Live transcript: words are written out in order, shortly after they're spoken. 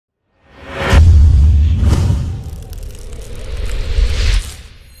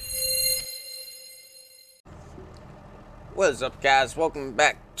What is up, guys? Welcome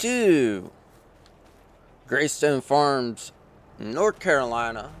back to Graystone Farms, North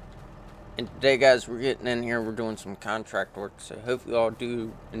Carolina. And today, guys, we're getting in here. We're doing some contract work. So hope you all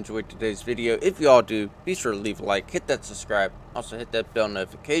do enjoy today's video. If you all do, be sure to leave a like, hit that subscribe, also hit that bell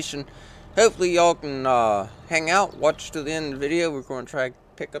notification. Hopefully y'all can hang out, watch to the end of the video. We're going to try to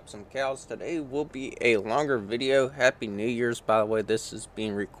pick up some cows. Today will be a longer video. Happy New Year's, by the way. This is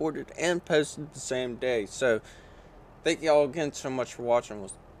being recorded and posted the same day. So thank y'all again so much for watching.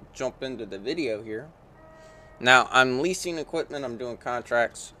 We'll jump into the video here. Now, I'm leasing equipment. I'm doing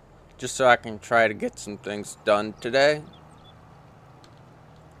contracts just so I can try to get some things done today.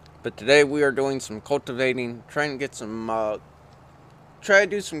 But today we are doing some cultivating, trying to get some, try to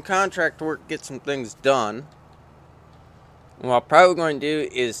do some contract work, get some things done. And what I'm probably going to do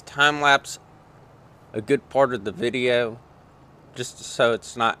is time-lapse a good part of the video, just so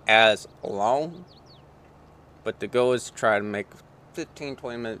it's not as long. But the goal is to try to make a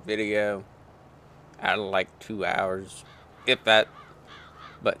 15-20 minute video out of like 2 hours, if that.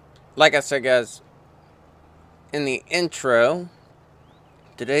 But like I said, guys, in the intro,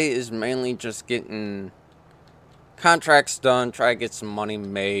 today is mainly just getting contracts done, try to get some money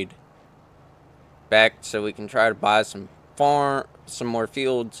made back so we can try to buy some more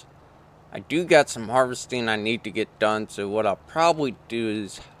fields. I do got some harvesting I need to get done, so what I'll probably do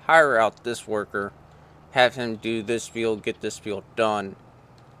is hire out this worker, have him do this field, get this field done,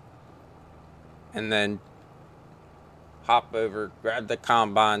 and then hop over, grab the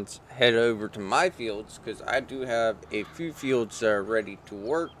combines, head over to my fields, because I do have a few fields that are ready to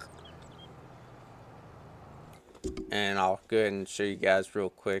work. And I'll go ahead and show you guys real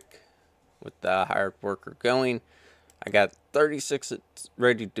quick with the hired worker going. I got 36 that's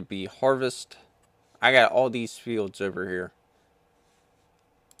ready to be harvested. I got all these fields over here.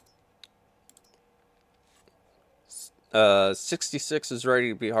 66 is ready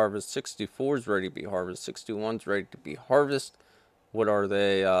to be harvested. 64 is ready to be harvested. 61 is ready to be harvested. What are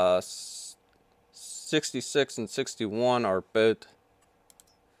they? 66 and 61 are both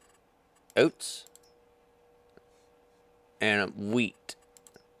oats and wheat.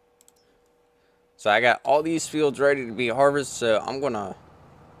 So I got all these fields ready to be harvested. So I'm going to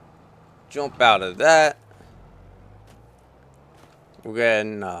jump out of that. We'll go ahead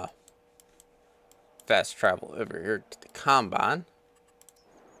and fast travel over here to the combine.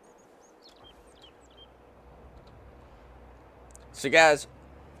 So guys,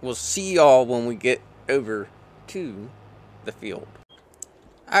 we'll see y'all when we get over to the field.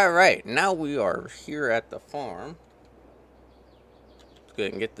 Alright, now we are here at the farm. Let's go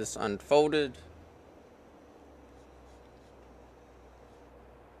ahead and get this unfolded.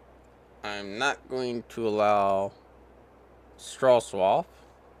 I'm not going to allow straw swap.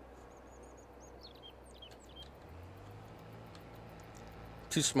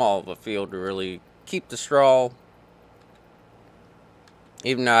 Too small of a field to really keep the straw.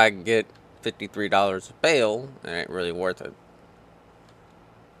 Even though I can get $53 a bale, it ain't really worth it.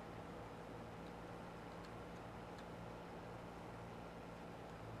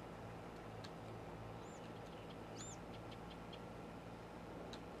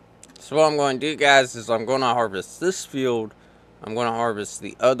 So what I'm going to do, guys, is I'm going to harvest this field. I'm going to harvest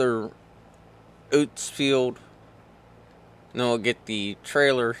the other oats field. And then we'll get the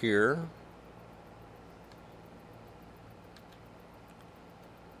trailer here.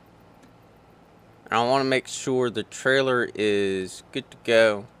 And I want to make sure the trailer is good to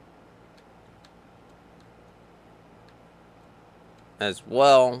go as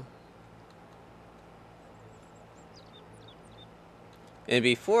well. And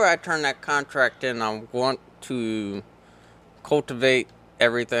before I turn that contract in, I want to cultivate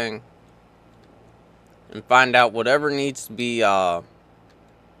everything and find out whatever needs to be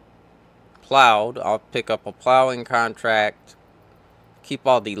plowed. I'll pick up a plowing contract, keep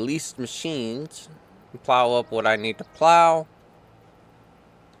all the leased machines, and plow up what I need to plow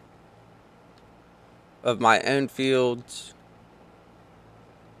of my own fields.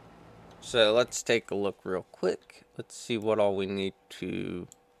 So let's take a look real quick. Let's see what all we need to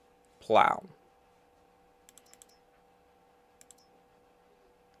plow.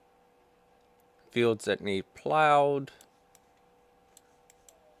 Fields that need plowed.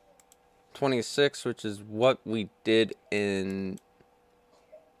 26, which is what we did in...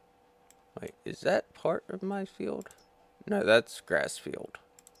 Wait, is that part of my field? No, that's grass field.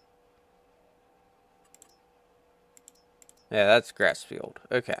 Yeah, that's grass field.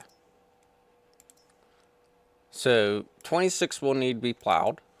 Okay. So, 26 will need to be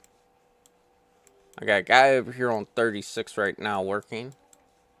plowed. I got a guy over here on 36 right now working.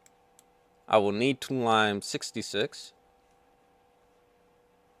 I will need to lime 66.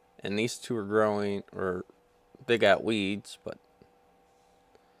 And these two are growing, or they got weeds, but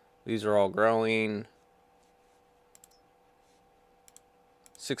these are all growing.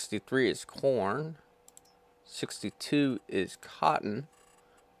 63 is corn. 62 is cotton.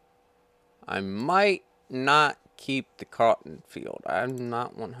 I might not keep the cotton field. I'm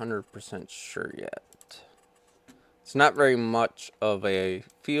not 100% sure yet. It's not very much of a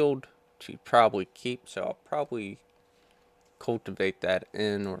field to probably keep, so I'll probably cultivate that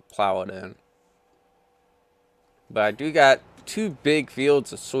in or plow it in. But I do got 2 big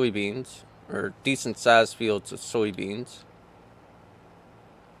fields of soybeans, or decent sized fields of soybeans.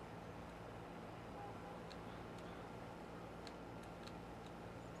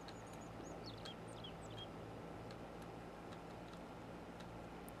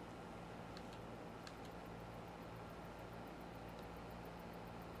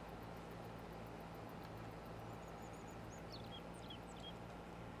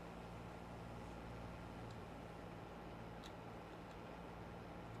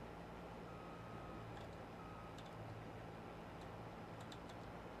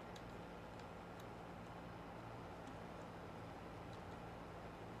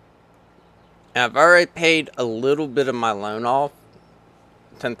 And I've already paid a little bit of my loan off,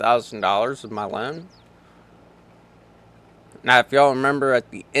 $10,000 of my loan. Now, if y'all remember,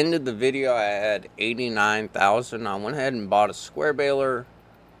 at the end of the video, I had $89,000. I went ahead and bought a square baler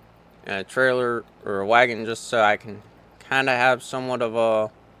and a trailer or a wagon just so I can kind of have somewhat of a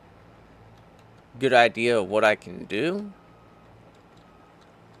good idea of what I can do.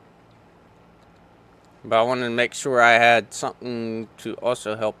 But I wanted to make sure I had something to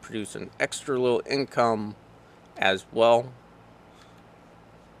also help produce an extra little income as well.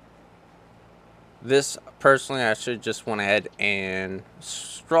 This, personally, I should just went ahead and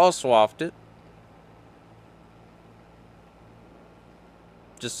straw swapped it,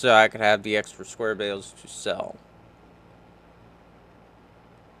 just so I could have the extra square bales to sell.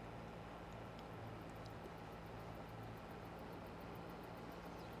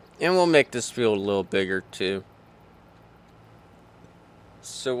 And we'll make this field a little bigger too.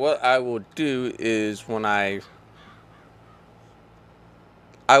 So what I will do is when I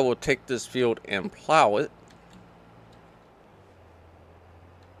will take this field and plow it.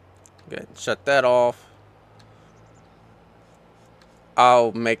 Go ahead and shut that off.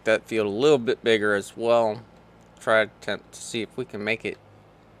 I'll make that field a little bit bigger as well. Try to attempt to see if we can make it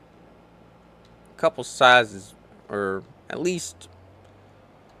a couple sizes, or at least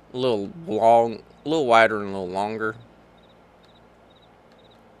a little long, a little wider and a little longer.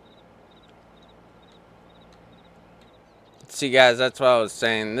 See guys, that's what I was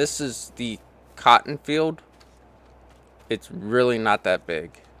saying. This is the cotton field. It's really not that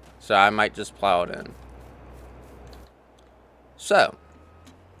big, so I might just plow it in. So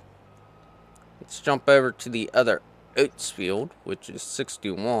let's jump over to the other oats field, which is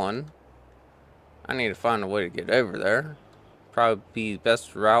 61. I need to find a way to get over there. Probably the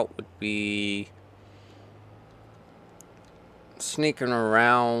best route would be sneaking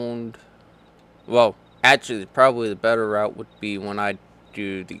around. Well, actually, probably the better route would be when I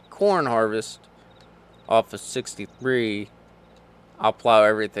do the corn harvest off of 63. I'll plow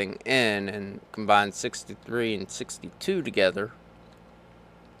everything in and combine 63 and 62 together.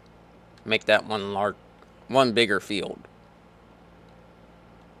 Make that one bigger field.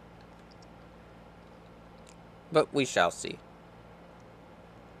 But we shall see.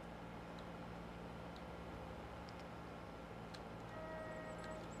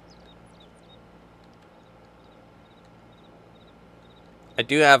 I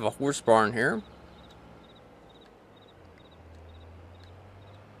do have a horse barn here.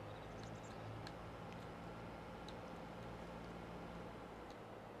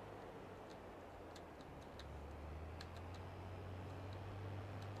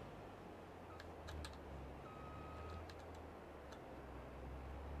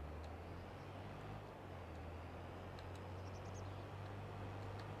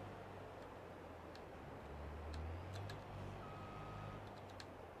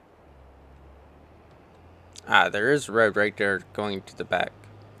 Ah, there is a road right there going to the back.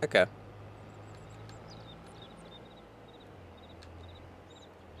 Okay.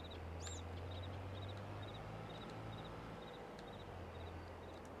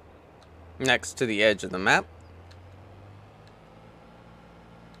 Next to the edge of the map.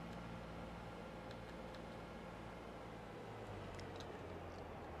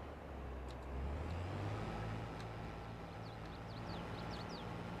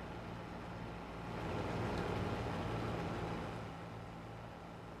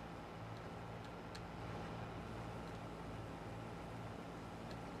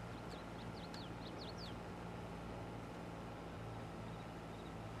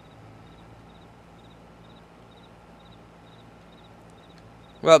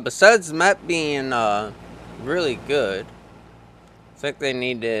 Well, besides the map being really good, I think they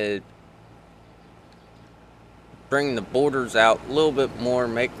need to bring the borders out a little bit more,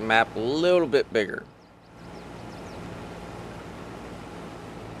 make the map a little bit bigger.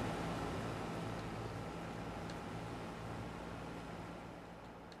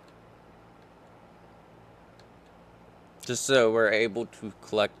 Just so we're able to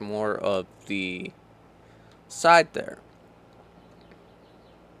collect more of the side there.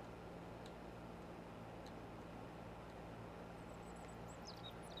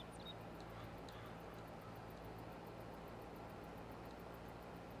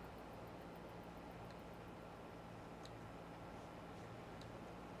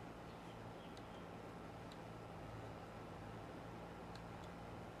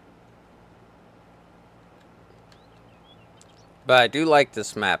 But I do like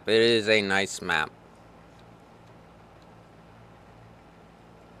this map. It is a nice map.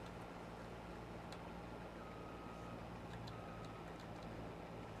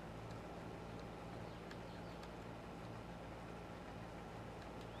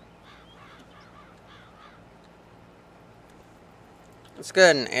 Let's go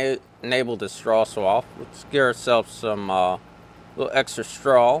ahead and enable the straw swap. Let's get ourselves some little extra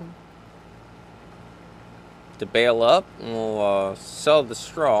straw to bale up, and we'll sell the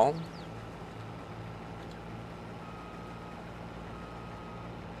straw.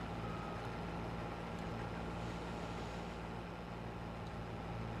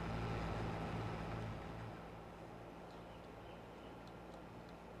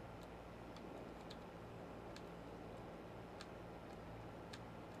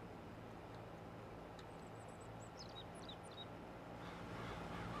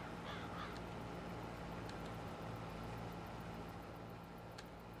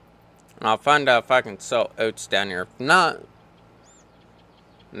 And I'll find out if I can sell oats down here. If not,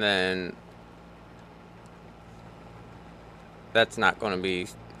 then that's not going to be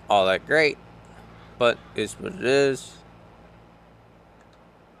all that great, but is what it is.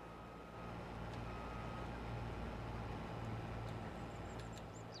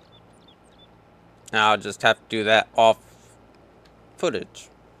 Now I'll just have to do that off footage.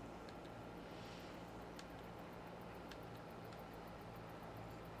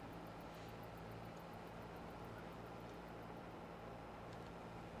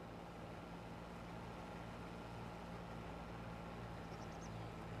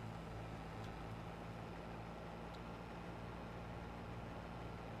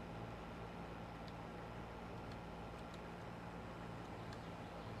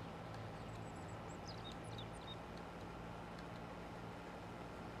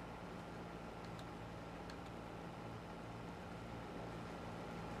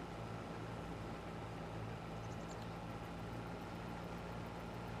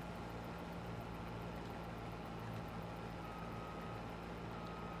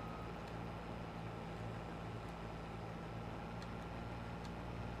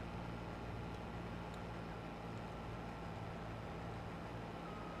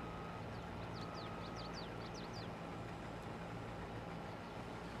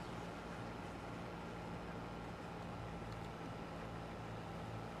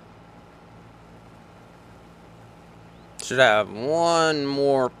 Should have one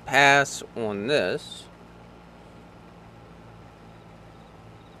more pass on this.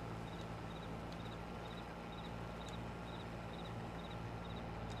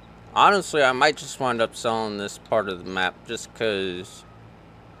 Honestly, I might just wind up selling this part of the map just because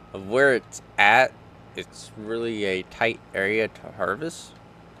of where it's at. It's really a tight area to harvest.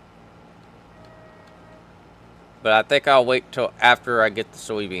 But I think I'll wait till after I get the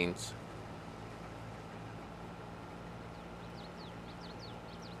soybeans.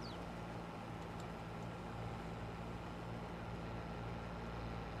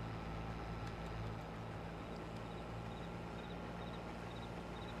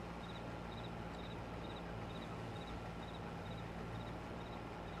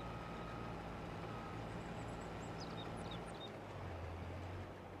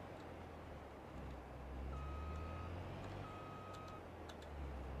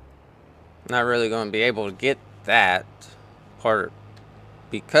 Not really going to be able to get that part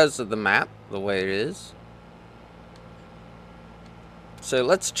because of the map the way it is. So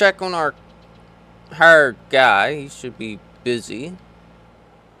let's check on our hired guy. He should be busy.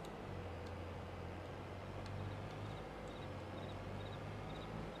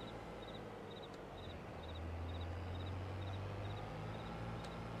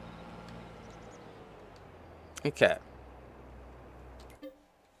 Okay.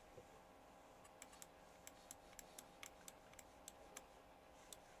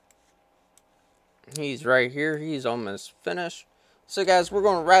 He's right here. He's almost finished. So guys, we're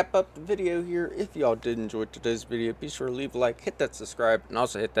going to wrap up the video here. If y'all did enjoy today's video, be sure to leave a like, hit that subscribe, and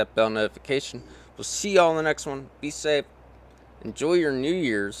also hit that bell notification. We'll see y'all in the next one. Be safe. Enjoy your New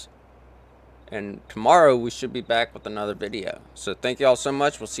Year's. And tomorrow we should be back with another video. So thank y'all so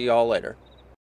much. We'll see y'all later.